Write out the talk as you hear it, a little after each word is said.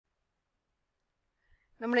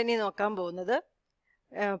നമ്മളിനി നോക്കാൻ പോകുന്നത്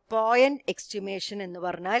പോയിന്റ് എസ്റ്റിമേഷൻ എന്ന്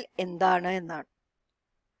പറഞ്ഞാൽ എന്താണ് എന്നാണ്.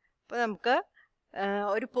 അപ്പോൾ നമുക്ക്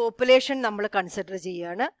ഒരു പോപ്പുലേഷൻ നമ്മൾ കൺസിഡർ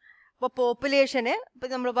ചെയ്യുകയാണ്. അപ്പോൾ പോപ്പുലേഷന് ഇപ്പം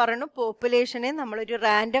നമ്മൾ പറഞ്ഞു, പോപ്പുലേഷനെ നമ്മളൊരു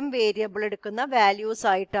റാൻഡം വേരിയബിൾ എടുക്കുന്ന വാല്യൂസ്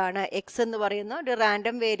ആയിട്ടാണ്, എക്സ് എന്ന് പറയുന്ന ഒരു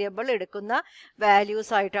റാൻഡം വേരിയബിൾ എടുക്കുന്ന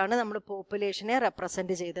വാല്യൂസ് ആയിട്ടാണ് നമ്മൾ പോപ്പുലേഷനെ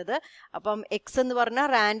റെപ്രസെൻറ്റ് ചെയ്തത്. അപ്പം എക്സ് എന്ന് പറഞ്ഞ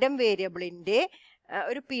റാൻഡം വേരിയബിളിൻ്റെ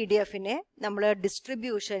ഒരു PDF-നെ നമ്മൾ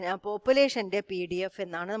ഡിസ്ട്രിബ്യൂഷൻ പോപ്പുലേഷൻ്റെ PDF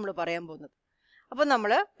എന്നാണ് നമ്മൾ പറയാൻ പോകുന്നത്. അപ്പോൾ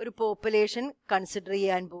നമ്മൾ ഒരു പോപ്പുലേഷൻ കൺസിഡർ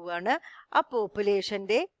ചെയ്യാൻ പോവുകയാണ്. ആ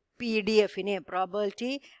പോപ്പുലേഷൻ്റെ PDF-നെ പ്രോബബിലിറ്റി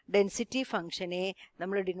ഡെൻസിറ്റി ഫംഗ്ഷനെ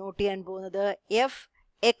നമ്മൾ ഡിനോട്ട് ചെയ്യാൻ പോകുന്നത്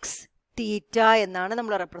FX തീറ്റ എന്നാണ്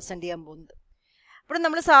നമ്മൾ റെപ്രസെൻറ്റ് ചെയ്യാൻ പോകുന്നത്. അപ്പോൾ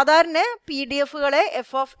നമ്മൾ സാധാരണ PDF-കളെ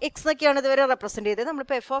f(x) എന്നൊക്കെയാണ് ഇതുവരെ റെപ്രസെൻറ്റ് ചെയ്തത്.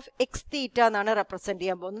 നമ്മളിപ്പോൾ f(x തീറ്റ) എന്നാണ് റെപ്രസെൻറ്റ്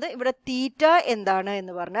ചെയ്യാൻ പോകുന്നത്. ഇവിടെ തീറ്റ എന്താണ്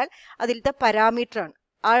എന്ന് പറഞ്ഞാൽ അതിലത്തെ പാരാമീറ്ററാണ്.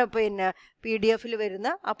 ആ PDF-ൽ വരുന്ന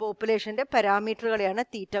ആ പോപ്പുലേഷൻ്റെ പാരാമീറ്ററുകളെയാണ്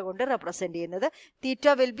തീറ്റ കൊണ്ട് റെപ്രസെൻറ്റ് ചെയ്യുന്നത്. തീറ്റ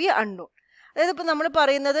വിൽ ബി അൺനോൺ. അതായത് ഇപ്പോൾ നമ്മൾ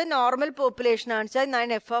പറയുന്നത് നോർമൽ പോപ്പുലേഷൻ ആണെന്ന് വെച്ചാൽ ഞാൻ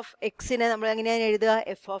f(x)നെ നമ്മൾ എങ്ങനെയാണ് എഴുതുക,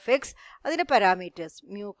 f(x) അതിൻ്റെ പാരാമീറ്റേഴ്സ്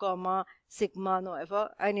മ്യൂ സിഗ്മ എന്നോ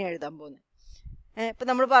അതിനെ എഴുതാൻ പോകുന്നത്. ഇപ്പം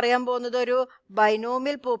നമ്മൾ പറയാൻ പോകുന്നത് ഒരു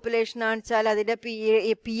ബൈനോമിയൽ പോപ്പുലേഷൻ ആണെന്ന് വെച്ചാൽ അതിൻ്റെ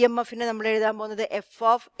PMF-നെ നമ്മൾ എഴുതാൻ പോകുന്നത്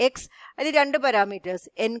f(x) അതിൽ രണ്ട് പാരാമീറ്റേഴ്സ്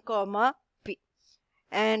n, p.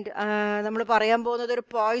 ആൻഡ് നമ്മൾ പറയാൻ പോകുന്നത് ഒരു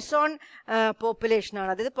പോയ്സോൺ പോപ്പുലേഷനാണ്.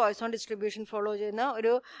 അതായത് പോയ്സോൺ ഡിസ്ട്രിബ്യൂഷൻ ഫോളോ ചെയ്യുന്ന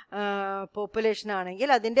ഒരു പോപ്പുലേഷൻ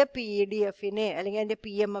ആണെങ്കിൽ അതിൻ്റെ PDF-നെ അല്ലെങ്കിൽ അതിൻ്റെ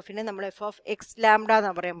PMF-നെ നമ്മൾ f(x ലാംഡ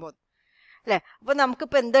എന്നാണ് പറയാൻ പോകുന്നത്, അല്ലേ? അപ്പോൾ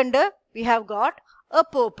നമുക്കിപ്പോൾ എന്തുണ്ട്, we have got A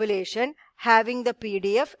population having the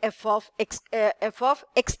PDF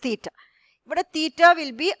f(x തീറ്റ). ഇവിടെ തീറ്റ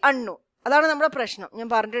വിൽ ബി അൺനോൺ. അതാണ് നമ്മുടെ പ്രശ്നം. ഞാൻ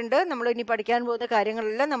പറഞ്ഞിട്ടുണ്ട്, നമ്മൾ ഇനി പഠിക്കാൻ പോകുന്ന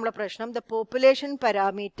കാര്യങ്ങളെല്ലാം നമ്മുടെ പ്രശ്നം. The population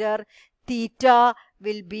parameter theta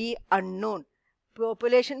will be unknown.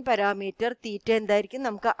 Population parameter തീറ്റ എന്തായിരിക്കും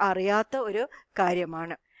നമുക്ക് അറിയാത്ത ഒരു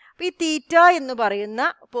കാര്യമാണ്. അപ്പോൾ ഈ തീറ്റ എന്ന് പറയുന്ന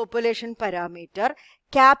പോപ്പുലേഷൻ പാരാമീറ്റർ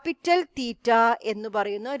ക്യാപിറ്റൽ തീറ്റ എന്ന്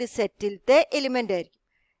പറയുന്ന ഒരു സെറ്റിലത്തെ എലിമെൻ്റ് ആയിരിക്കും.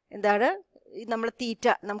 എന്താണ് നമ്മൾ തീറ്റ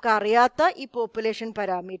നമുക്ക് അറിയാത്ത ഈ population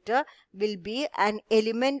parameter will be an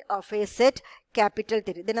element of A set capital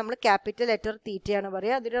തീറ്റ. ഇത് നമ്മൾ ക്യാപിറ്റൽ ലെറ്റർ തീറ്റയാണ്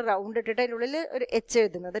പറയുക. അതിന് റൗണ്ട് ഇട്ടിട്ട് അതിനുള്ളിൽ ഒരു H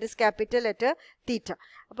എഴുതുന്നത്, ദാറ്റ് ഈസ് ക്യാപിറ്റൽ ലെറ്റർ തീറ്റ.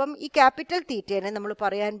 അപ്പം ഈ ക്യാപിറ്റൽ തീറ്റേനെ നമ്മൾ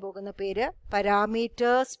പറയാൻ പോകുന്ന പേര്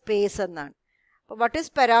പാരാമീറ്റർ സ്പേസ് എന്നാണ്. അപ്പോൾ what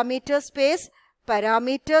is parameter space?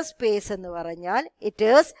 Parameter space എന്ന് പറഞ്ഞാൽ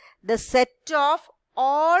it is the set of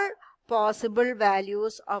all possible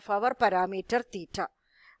values of our parameter തീറ്റ.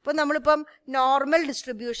 അപ്പോൾ നമ്മളിപ്പം നോർമൽ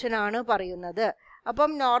ഡിസ്ട്രിബ്യൂഷൻ ആണ് പറയുന്നത്. അപ്പം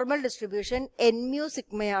നോർമൽ ഡിസ്ട്രിബ്യൂഷൻ n(mu)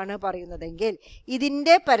 സിഗ്മയാണ് പറയുന്നതെങ്കിൽ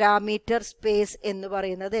ഇതിൻ്റെ പാരാമീറ്റർ സ്പേസ് എന്ന്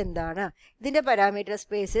പറയുന്നത് എന്താണ്? ഇതിൻ്റെ parameter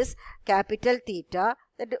space is capital theta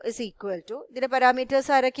that is equal to, ഇതിൻ്റെ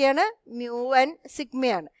പാരാമീറ്റേഴ്സ് ആരൊക്കെയാണ്? Mu and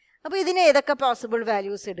സിഗ്മയാണ്. അപ്പോൾ ഇതിന് ഏതൊക്കെ പോസിബിൾ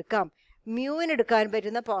വാല്യൂസ് എടുക്കാം? മ്യൂവിന് എടുക്കാൻ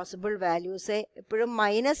പറ്റുന്ന പോസിബിൾ വാല്യൂസ് എപ്പോഴും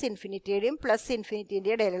 -ഇൻഫിനിറ്റിയുടെയും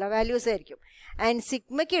 +ഇൻഫിനിറ്റിൻ്റെയും ഇടയിലുള്ള വാല്യൂസ് ആയിരിക്കും. ആൻഡ്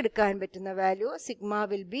സിഗ്മയ്ക്ക് എടുക്കാൻ പറ്റുന്ന value sigma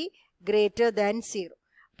will be greater than 0.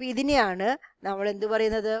 അപ്പോൾ ഇതിനെയാണ് നമ്മൾ എന്ത്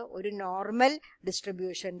പറയുന്നത്, ഒരു നോർമൽ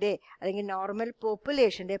ഡിസ്ട്രിബ്യൂഷൻ്റെ അല്ലെങ്കിൽ നോർമൽ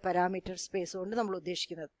പോപ്പുലേഷൻ്റെ പാരാമീറ്റർ സ്പേസ് കൊണ്ട് നമ്മൾ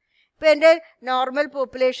ഉദ്ദേശിക്കുന്നത്. ഇപ്പോൾ എൻ്റെ നോർമൽ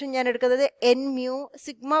പോപ്പുലേഷൻ ഞാൻ എടുക്കുന്നത് n(mu)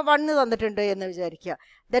 സിഗ്മ 1 തന്നിട്ടുണ്ട് എന്ന് വിചാരിക്കുക.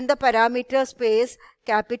 Then the parameter space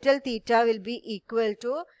capital theta will be equal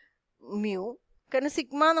to mu. കാരണം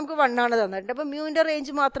സിഗ്മ നമുക്ക് 1 ആണ് തന്നിട്ടുണ്ട്. അപ്പോൾ മ്യൂവിൻ്റെ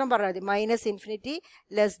റേഞ്ച് മാത്രം പറഞ്ഞാൽ മതി, -infinity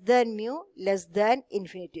less than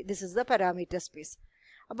infinity. This is the parameter space.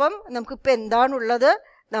 അപ്പം നമുക്കിപ്പോൾ എന്താണുള്ളത്,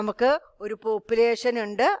 നമുക്ക് ഒരു പോപ്പുലേഷൻ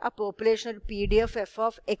ഉണ്ട്. ആ പോപ്പുലേഷൻ ഒരു PDF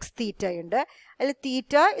f(x തീറ്റ) ഉണ്ട്. അതിൽ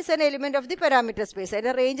theta is an element of the parameter space.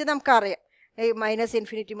 അതിൻ്റെ റേഞ്ച് നമുക്കറിയാം,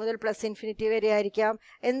 -ഇൻഫിനിറ്റി മുതൽ +ഇൻഫിനിറ്റി വരെ ആയിരിക്കാം.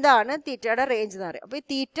 എന്താണ് തീറ്റയുടെ റേഞ്ച് എന്ന് അറിയാം. അപ്പോൾ ഈ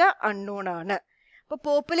തീറ്റ അൺനോൺ ആണ്. അപ്പോൾ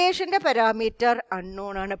പോപ്പുലേഷൻ്റെ പാരാമീറ്റർ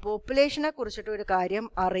അൺനോൺ ആണ്. പോപ്പുലേഷനെ കുറിച്ചിട്ട് ഒരു കാര്യം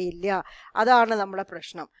അറിയില്ല. അതാണ് നമ്മുടെ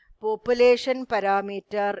പ്രശ്നം. Population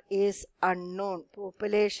parameter is unknown.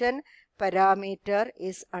 Population parameter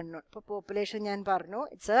is unknown. ഇപ്പോൾ പോപ്പുലേഷൻ ഞാൻ പറഞ്ഞു,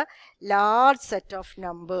 it's A large set of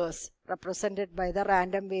numbers represented by the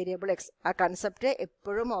random variable X. ആ കൺസെപ്റ്റ്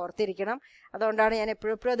എപ്പോഴും ഓർത്തിരിക്കണം. അതുകൊണ്ടാണ് ഞാൻ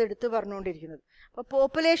എപ്പോഴും അത് എടുത്തു പറഞ്ഞുകൊണ്ടിരിക്കുന്നത്. അപ്പോൾ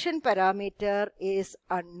പോപ്പുലേഷൻ പാരാമീറ്റർ ഈസ്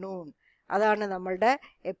അൺനോൺ. അതാണ് നമ്മളുടെ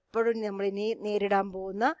എപ്പോഴും നമ്മളിനി നേരിടാൻ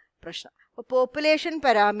പോകുന്ന പ്രശ്നം. അപ്പോൾ പോപ്പുലേഷൻ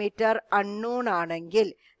പാരാമീറ്റർ അൺനോൺ ആണെങ്കിൽ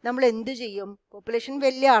നമ്മൾ എന്ത് ചെയ്യും? പോപ്പുലേഷൻ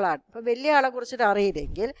വലിയ ആളാണ്. അപ്പോൾ വലിയ ആളെ കുറിച്ചിട്ട്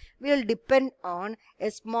അറിയില്ലെങ്കിൽ will depend on A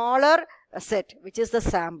smaller set which is the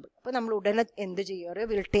sample. അപ്പോൾ നമ്മൾ ഉടനെ എന്ത് ചെയ്യുക?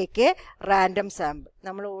 Will take A random sample.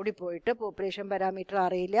 നമ്മൾ ഓടിപ്പോയിട്ട് പോപ്പുലേഷൻ പാരാമീറ്റർ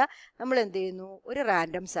അറിയില്ല, നമ്മൾ എന്ത് ചെയ്യുന്നു? ഒരു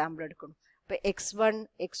റാൻഡം സാമ്പിൾ എടുക്കുന്നു. അപ്പോൾ x1,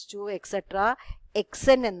 x2 എക്സെട്ര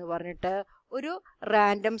xn എന്ന് പറഞ്ഞിട്ട് ഒരു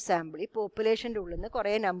റാൻഡം സാമ്പിൾ ഈ പോപ്പുലേഷൻ്റെ ഉള്ളിൽ നിന്ന്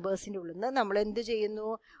കുറേ നമ്പേഴ്സിൻ്റെ ഉള്ളിൽ നിന്ന് നമ്മൾ എന്ത് ചെയ്യുന്നു?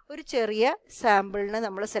 ഒരു ചെറിയ സാമ്പിളിനെ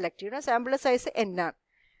നമ്മൾ സെലക്ട് ചെയ്യണം. സാമ്പിൾ സൈസ് n ആണ്.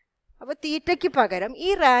 അപ്പോൾ തീറ്റയ്ക്ക് പകരം ഈ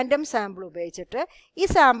റാൻഡം സാമ്പിൾ ഉപയോഗിച്ചിട്ട് ഈ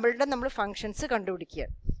സാമ്പിളിൻ്റെ നമ്മൾ ഫങ്ഷൻസ്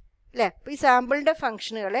കണ്ടുപിടിക്കുകയാണ് അല്ലേ. അപ്പോൾ ഈ സാമ്പിളിൻ്റെ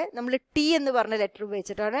ഫംഗ്ഷനുകളെ നമ്മൾ ടി എന്ന് പറഞ്ഞ ലെറ്റർ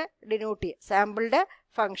ഉപയോഗിച്ചിട്ടാണ് ഡിനോട്ട് ചെയ്യുക. സാമ്പിളിൻ്റെ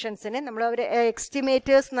ഫങ്ഷൻസിനെ നമ്മൾ അവർ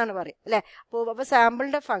എസ്റ്റിമേറ്റേഴ്സ് എന്നാണ് പറയുക അല്ലേ. അപ്പോൾ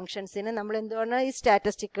സാമ്പിളിൻ്റെ ഫങ്ഷൻസിന് നമ്മൾ എന്താണ് ഈ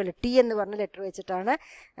സ്റ്റാറ്റിസ്റ്റിക്കുകൾ ടി എന്ന് പറഞ്ഞ ലെറ്റർ വെച്ചിട്ടാണ്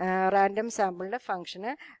റാൻഡം സാമ്പിളിൻ്റെ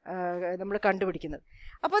ഫങ്ഷന് നമ്മൾ കണ്ടുപിടിക്കുന്നത്.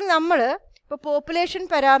 അപ്പോൾ നമ്മൾ ഇപ്പോൾ പോപ്പുലേഷൻ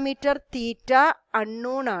പാരാമീറ്റർ തീറ്റ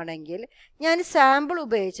അൺനോൺ ആണെങ്കിൽ ഞാൻ സാമ്പിൾ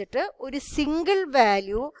ഉപയോഗിച്ചിട്ട് ഒരു സിംഗിൾ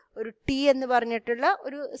വാല്യൂ, ഒരു ടി എന്ന് പറഞ്ഞിട്ടുള്ള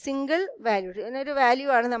ഒരു സിംഗിൾ വാല്യൂ, ഒരു വാല്യൂ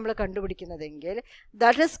ആണ് നമ്മൾ കണ്ടുപിടിക്കുന്നതെങ്കിൽ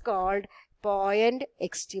that is called point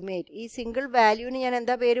estimate. ഈ സിംഗിൾ വാല്യൂവിന് ഞാൻ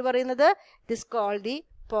എന്താ പേര് പറയുന്നത്? It is called the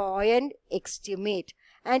point estimate.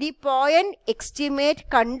 And ഈ പോയിന്റ് എസ്റ്റിമേറ്റ്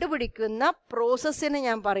കണ്ടുപിടിക്കുന്ന പ്രോസസ്സിന്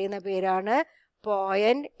ഞാൻ പറയുന്ന പേരാണ്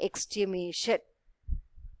പോയിന്റ് എസ്റ്റിമേഷൻ.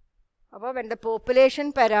 അപ്പോൾ when the population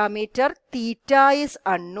parameter theta is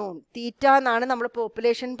unknown, തീറ്റ എന്നാണ് നമ്മൾ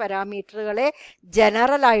പോപ്പുലേഷൻ പാരാമീറ്ററുകളെ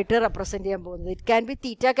ജനറൽ ആയിട്ട് റെപ്രസെന്റ് ചെയ്യാൻ പോകുന്നത്. It can be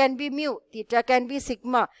theta, can be mu, theta can be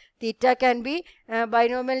sigma, theta can be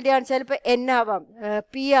ബൈനോമിയലിൻ്റെ ആണെച്ചാൽ ഇപ്പോൾ എൻ ആവാം,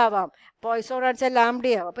 പി ആവാം, പോയ്സോൺ ആണെച്ചാൽ ലാംഡ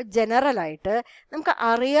ആവാം. അപ്പോൾ ജനറലായിട്ട് നമുക്ക്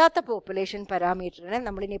അറിയാത്ത പോപ്പുലേഷൻ പാരാമീറ്ററിനെ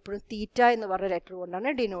നമ്മളിനി എപ്പോഴും തീറ്റ എന്ന് പറഞ്ഞ ലെറ്റർ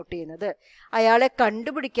കൊണ്ടാണ് ഡിനോട്ട് ചെയ്യുന്നത്. അയാളെ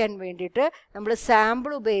കണ്ടുപിടിക്കാൻ വേണ്ടിയിട്ട് നമ്മൾ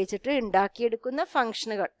സാമ്പിൾ ഉപയോഗിച്ചിട്ട് ഉണ്ടാക്കിയെടുക്കുന്ന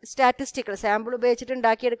ഫംഗ്ഷനുകൾ, സ്റ്റാറ്റിസ്റ്റിക്കുകൾ, സാമ്പിൾ ഉപയോഗിച്ചിട്ട്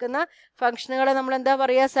ഉണ്ടാക്കിയെടുക്കുന്ന ഫംഗ്ഷനുകളെ നമ്മൾ എന്താ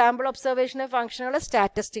പറയുക? സാമ്പിൾ ഒബ്സർവേഷൻ ഫംഗ്ഷനുകളെ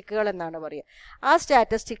സ്റ്റാറ്റിസ്റ്റിക്കുകൾ എന്നാണ് പറയുക. ആ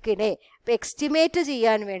സ്റ്റാറ്റിസ്റ്റിക്കിനെ ഇപ്പോൾ എസ്റ്റിമേറ്റ്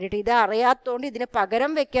ചെയ്യാൻ വേണ്ടിയിട്ട്, ഇത് അറിയാത്തതുകൊണ്ട് ഇതിന്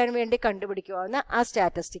പകരം വെക്കാൻ വേണ്ടി കണ്ടുപിടിക്കുവാന്ന് ആ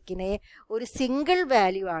സ്റ്റാറ്റിസ്റ്റിക്കിനെ ഒരു സിംഗിൾ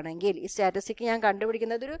വാല്യൂ ആണെങ്കിൽ, ഈ സ്റ്റാറ്റിസ്റ്റിക് ഞാൻ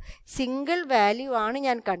കണ്ടുപിടിക്കുന്നത് ഒരു സിംഗിൾ വാല്യൂ ആണ്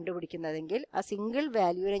ഞാൻ കണ്ടുപിടിക്കുന്നതെങ്കിൽ ആ സിംഗിൾ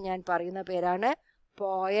വാല്യൂവിനെ ഞാൻ പറയുന്ന പേരാണ്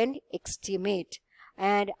പോയിന്റ് എസ്റ്റിമേറ്റ്.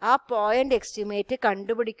 ആൻഡ് ആ പോയിന്റ് എസ്റ്റിമേറ്റ്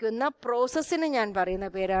കണ്ടുപിടിക്കുന്ന പ്രോസസ്സിന് ഞാൻ പറയുന്ന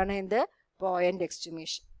പേരാണ് എന്ത്? Point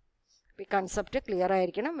estimation. ഈ കൺസെപ്റ്റ് ക്ലിയർ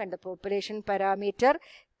ആയിരിക്കണം. when the population parameter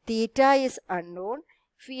theta is unknown,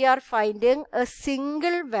 if we are finding a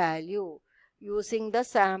single value using the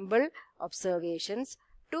sample observations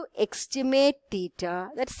to estimate theta,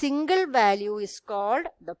 that single value is called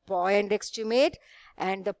the point estimate,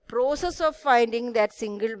 and the process of finding that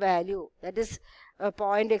single value, that is a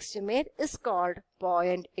point estimate, is called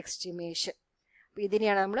point estimation.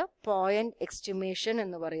 ഇതിനെയാണ് നമ്മൾ point estimation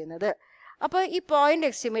എന്ന് പറയുന്നത്. അപ്പോൾ ഈ point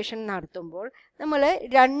estimation നടത്തുമ്പോൾ നമ്മൾ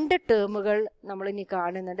രണ്ട് ടേമുകൾ നമ്മൾ ഇനി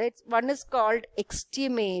കാണുന്നുണ്ട്. One is called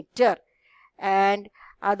estimator and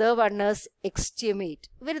other one is estimate.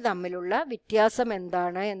 ഇവർ തമ്മിലുള്ള വ്യത്യാസം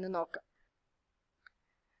എന്താണ് എന്ന് നോക്കാം.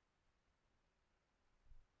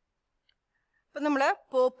 അപ്പം നമ്മൾ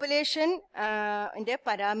പോപ്പുലേഷൻ്റെ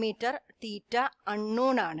പാരാമീറ്റർ തീറ്റ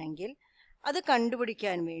അൺനോൺ ആണെങ്കിൽ അത്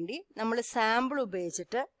കണ്ടുപിടിക്കാൻ വേണ്ടി നമ്മൾ സാമ്പിൾ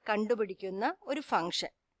ഉപയോഗിച്ചിട്ട് കണ്ടുപിടിക്കുന്ന ഒരു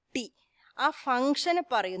ഫംഗ്ഷൻ ടി, ആ ഫംഗ്ഷന്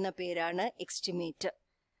പറയുന്ന പേരാണ് എസ്റ്റിമേറ്റർ.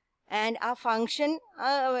 ആൻഡ് ആ ഫംഗ്ഷൻ,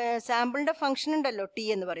 സാമ്പിളിൻ്റെ ഫംഗ്ഷൻ ഉണ്ടല്ലോ ടി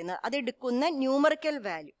എന്ന് പറയുന്നത്, അത് എടുക്കുന്ന ന്യൂമറിക്കൽ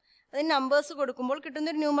വാല്യൂ, അതിന് നമ്പേഴ്സ് കൊടുക്കുമ്പോൾ കിട്ടുന്ന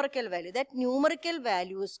ഒരു numerical value, that numerical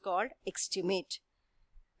value is called estimate.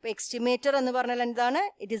 ഇപ്പോൾ എസ്റ്റിമേറ്റർ എന്ന് പറഞ്ഞാൽ എന്താണ്?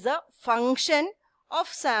 It is A function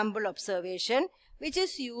of sample observation which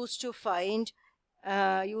is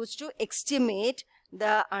used to estimate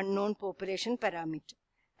the unknown population parameter,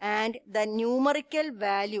 and the numerical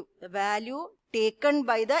value, the value taken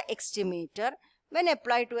by the estimator when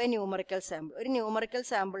applied to a numerical sample. ഒരു numerical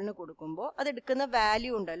സാമ്പിളിന് കൊടുക്കുമ്പോൾ അതെടുക്കുന്ന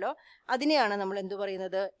value ഉണ്ടല്ലോ, അതിനെയാണ് നമ്മൾ എന്ത്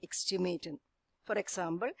പറയുന്നത്? Estimate. For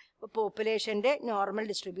example, ഇപ്പോൾ പോപ്പുലേഷൻ്റെ normal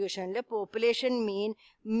ഡിസ്ട്രിബ്യൂഷനിൽ population mean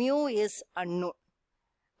mu is unknown.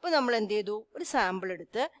 അപ്പോൾ നമ്മൾ എന്ത് ചെയ്തു? ഒരു സാമ്പിൾ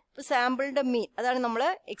എടുത്ത്, ഇപ്പോൾ സാമ്പിളിൻ്റെ മീൻ, അതാണ് നമ്മൾ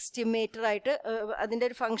എസ്റ്റിമേറ്ററായിട്ട്, അതിൻ്റെ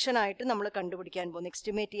ഒരു ഫംഗ്ഷനായിട്ട് നമ്മൾ കണ്ടുപിടിക്കാൻ പോകുന്നത്.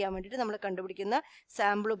 എസ്റ്റിമേറ്റ് ചെയ്യാൻ വേണ്ടിയിട്ട് നമ്മൾ കണ്ടുപിടിക്കുന്ന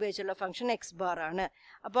സാമ്പിൾ ഉപയോഗിച്ചുള്ള ഫംഗ്ഷൻ എക്സ് ബാർ ആണ്.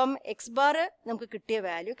 അപ്പം എക്സ് ബാർ നമുക്ക് കിട്ടിയ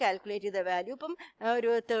വാല്യൂ, കാൽക്കുലേറ്റ് ചെയ്ത വാല്യൂ ഇപ്പം ഒരു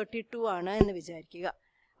 32 ആണ് എന്ന് വിചാരിക്കുക.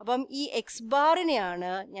 അപ്പം ഈ എക്സ്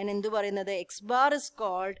ബാറിനെയാണ് ഞാൻ എന്ത് പറയുന്നത്? X bar is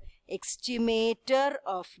called estimator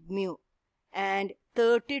of mu and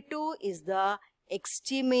 32 is the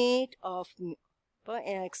estimate of mu. അപ്പോൾ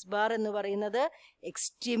എക്സ് ബാർ എന്ന് പറയുന്നത്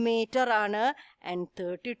എസ്റ്റിമേറ്റർ ആണ് ആൻഡ്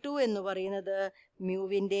 32 എന്ന് പറയുന്നത്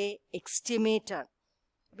മ്യൂവിൻ്റെ എസ്റ്റിമേറ്റ് ആണ്.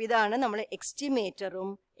 അപ്പോൾ ഇതാണ് നമ്മൾ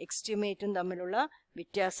എസ്റ്റിമേറ്ററും എസ്റ്റിമേറ്റും തമ്മിലുള്ള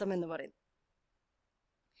വ്യത്യാസം എന്ന് പറയുന്നത്.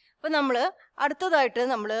 അപ്പോൾ നമ്മൾ അടുത്തതായിട്ട്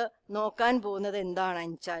നമ്മൾ നോക്കാൻ പോകുന്നത്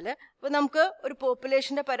എന്താണെന്ന് വെച്ചാൽ, ഇപ്പോൾ നമുക്ക് ഒരു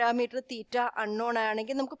പോപ്പുലേഷൻ്റെ പാരാമീറ്റർ തീറ്റ അൺനോൺ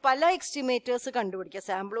ആണെങ്കിൽ നമുക്ക് പല എസ്റ്റിമേറ്റേഴ്സ് കണ്ടുപിടിക്കാം.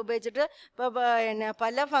 സാമ്പിൾ ഉപയോഗിച്ചിട്ട് ഇപ്പോൾ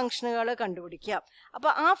പല ഫംഗ്ഷനുകൾ കണ്ടുപിടിക്കാം.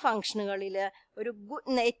 അപ്പോൾ ആ ഫംഗ്ഷനുകളിൽ ഒരു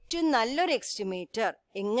ഏറ്റവും നല്ലൊരു എസ്റ്റിമേറ്റർ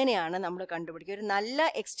എങ്ങനെയാണ് നമ്മൾ കണ്ടുപിടിക്കുക? ഒരു നല്ല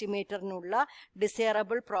എസ്റ്റിമേറ്ററിനുള്ള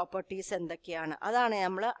ഡിസൈറബിൾ പ്രോപ്പർട്ടീസ് എന്തൊക്കെയാണ്? അതാണ്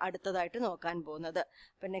നമ്മൾ അടുത്തതായിട്ട് നോക്കാൻ പോകുന്നത്.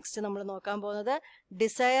 അപ്പോൾ നെക്സ്റ്റ് നമ്മൾ നോക്കാൻ പോകുന്നത്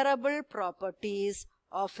desirable properties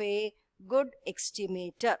of a good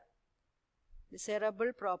estimator.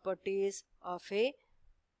 Desirable properties of a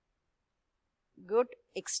good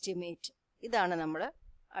estimate. ഇതാണ് നമ്മൾ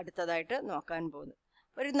അടുത്തതായിട്ട് നോക്കാൻ പോകുന്നത്.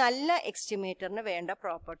 ഒരു നല്ല എസ്റ്റിമേറ്ററിന് വേണ്ട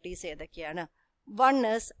പ്രോപ്പർട്ടീസ് ഏതൊക്കെയാണ്? One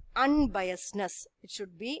is unbiasedness. It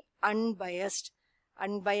should be unbiased.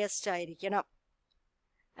 Unbiased ആയിരിക്കണം.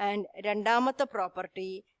 And രണ്ടാമത്തെ property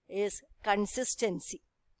is consistency.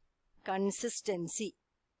 Consistency.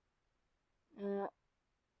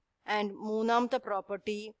 And മൂന്നാമത്തെ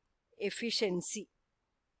property efficiency.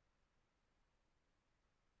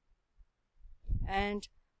 And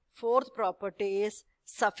fourth property is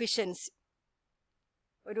sufficiency.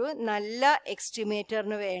 ഒരു നല്ല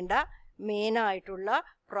എസ്റ്റിമേറ്ററിന് വേണ്ട മെയിൻ ആയിട്ടുള്ള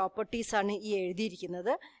പ്രോപ്പർട്ടീസ് ആണ് ഈ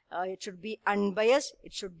എഴുതിയിരിക്കുന്നത്. It should be unbiased,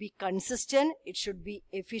 it should be consistent, it should be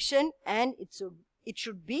efficient and it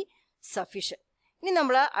should be sufficient. ഇനി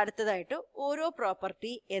നമ്മൾ അടുത്തതായിട്ട് ഓരോ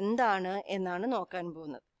പ്രോപ്പർട്ടി എന്താണ് എന്നാണ് നോക്കാൻ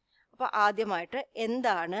പോകുന്നത്. അപ്പൊ ആദ്യമായിട്ട്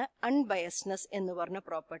എന്താണ് അൺബയസ്ഡ്നെസ് എന്ന് പറഞ്ഞ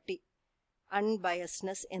പ്രോപ്പർട്ടി?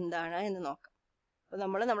 അൺബയസ്ഡ്നെസ് എന്താണ് എന്ന് നോക്കാം. അപ്പോൾ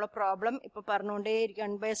നമ്മളെ പ്രോബ്ലം ഇപ്പോൾ പറഞ്ഞുകൊണ്ടേയിരിക്കും.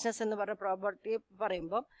 അൺബയസ്ഡ്നെസ് എന്ന് പറഞ്ഞ പ്രോപ്പർട്ടി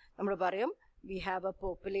പറയുമ്പോൾ നമ്മൾ പറയും we have A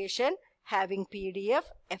population having PDF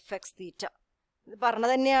FX തീറ്റ. ഇത് പറഞ്ഞ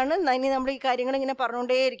തന്നെയാണ്. ഇനി നമ്മൾ ഈ കാര്യങ്ങൾ ഇങ്ങനെ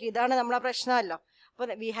പറഞ്ഞുകൊണ്ടേയിരിക്കും. ഇതാണ് നമ്മളെ പ്രശ്നമല്ലോ.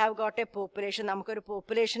 അപ്പോൾ we have got A population. നമുക്കൊരു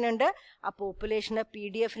പോപ്പുലേഷൻ ഉണ്ട്. ആ പോപ്പുലേഷൻ്റെ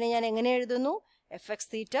PDF-നെ ഞാൻ എങ്ങനെ എഴുതുന്നു? FX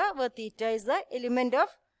theta, where theta is the element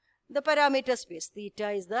of the parameter space. Theta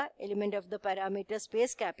is the element of the parameter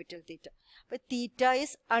space, capital theta. അപ്പോൾ തീറ്റ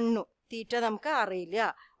is unknown. തീറ്റ നമുക്ക് അറിയില്ല.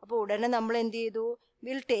 അപ്പോൾ ഉടനെ നമ്മൾ എന്ത് ചെയ്തു?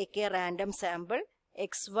 Will take A random sample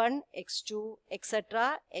x1, x2, etc.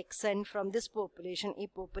 xn from this population. ഈ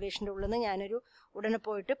പോപ്പുലേഷൻ്റെ ഉള്ളിൽ നിന്ന് ഞാനൊരു ഉടനെ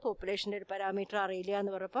പോയിട്ട് പോപ്പുലേഷൻ്റെ ഒരു പാരാമീറ്റർ അറിയില്ല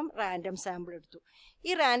എന്ന് പറഞ്ഞപ്പം റാൻഡം സാമ്പിൾ എടുത്തു.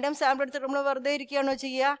 ഈ റാൻഡം സാമ്പിൾ എടുത്തിട്ട് നമ്മൾ വെറുതെ ഇരിക്കുകയാണോ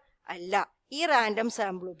ചെയ്യുക? അല്ല. ഈ റാൻഡം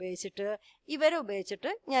സാമ്പിൾ ഉപയോഗിച്ചിട്ട് ഇവരെ ഉപയോഗിച്ചിട്ട്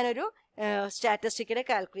ഞാനൊരു സ്റ്റാറ്റിസ്റ്റിക്കിനെ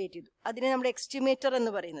കാൽക്കുലേറ്റ് ചെയ്തു. അതിനെ നമ്മൾ എസ്റ്റിമേറ്റർ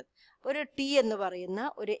എന്ന് പറയുന്നത്. ഒരു ടി എന്ന് പറയുന്ന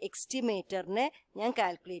ഒരു എസ്റ്റിമേറ്ററിനെ ഞാൻ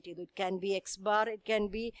കാൽക്കുലേറ്റ് ചെയ്തു. It can be X bar, it can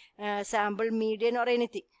be sample median or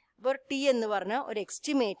anything. അപ്പോൾ ടി എന്ന് പറഞ്ഞ ഒരു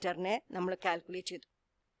എസ്റ്റിമേറ്ററിനെ നമ്മൾ കാൽക്കുലേറ്റ് ചെയ്തു.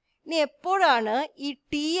 ഇനി എപ്പോഴാണ് ഈ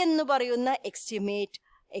ടി എന്ന് പറയുന്ന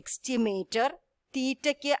എസ്റ്റിമേറ്റർ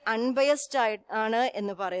തീറ്റയ്ക്ക് അൺബയസ്ഡ് ആണ്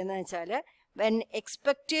എന്ന് പറയുന്നത് വെച്ചാൽ when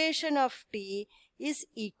expectation of t is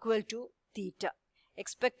equal to theta.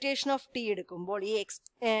 Expectation of t എടുക്കുമ്പോൾ ഈ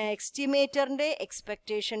എസ്റ്റിമേറ്ററിന്റെ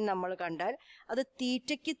എക്സ്പെക്ടേഷൻ നമ്മൾ കണ്ടാൽ അത്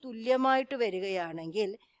തീറ്റയ്ക്ക് തുല്യമായിട്ട് വരികയാണെങ്കിൽ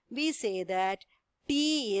we say that t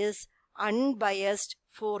is unbiased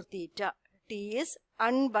for theta. t is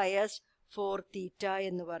unbiased for theta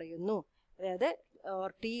എന്ന് പറയുന്നു. അതായത്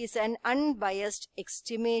t is an unbiased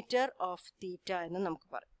estimator of theta എന്ന് നമുക്ക്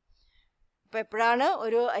പറയാം. അപ്പോൾ എപ്പോഴാണ്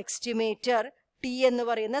ഒരു എസ്റ്റിമേറ്റർ ടി എന്ന്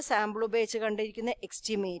പറയുന്ന സാമ്പിൾ ഉപയോഗിച്ച് കണ്ടിരിക്കുന്ന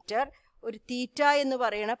എസ്റ്റിമേറ്റർ ഒരു തീറ്റ എന്ന്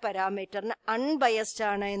പറയുന്ന പാരാമീറ്ററിന് അൺബയസ്ഡ്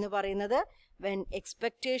ആണ് എന്ന് പറയുന്നത്? When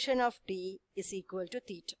expectation of T is equal to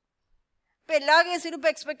തീറ്റ. ഇപ്പം എല്ലാ കേസിലും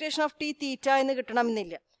ഇപ്പോൾ എക്സ്പെക്ടേഷൻ ഓഫ് ടി തീറ്റ എന്ന്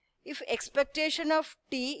കിട്ടണമെന്നില്ല. If expectation of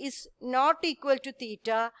T is not equal to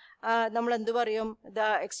തീറ്റ, നമ്മൾ എന്ത് പറയും? The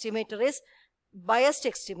estimator is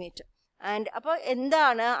biased estimator. And അപ്പോൾ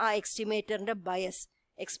എന്താണ് ആ എസ്റ്റിമേറ്ററിന്റെ bias?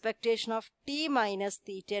 Expectation of T minus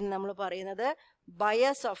theta എന്ന് നമ്മൾ പറയുന്നത്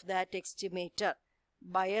bias of that estimator,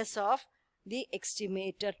 bias of the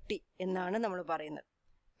estimator T എന്നാണ് നമ്മൾ പറയുന്നത്.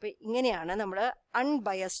 അപ്പം ഇങ്ങനെയാണ് നമ്മൾ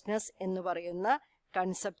അൺബയസ്ഡ്നെസ് എന്ന് പറയുന്ന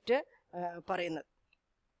കൺസെപ്റ്റ് പറയുന്നത്.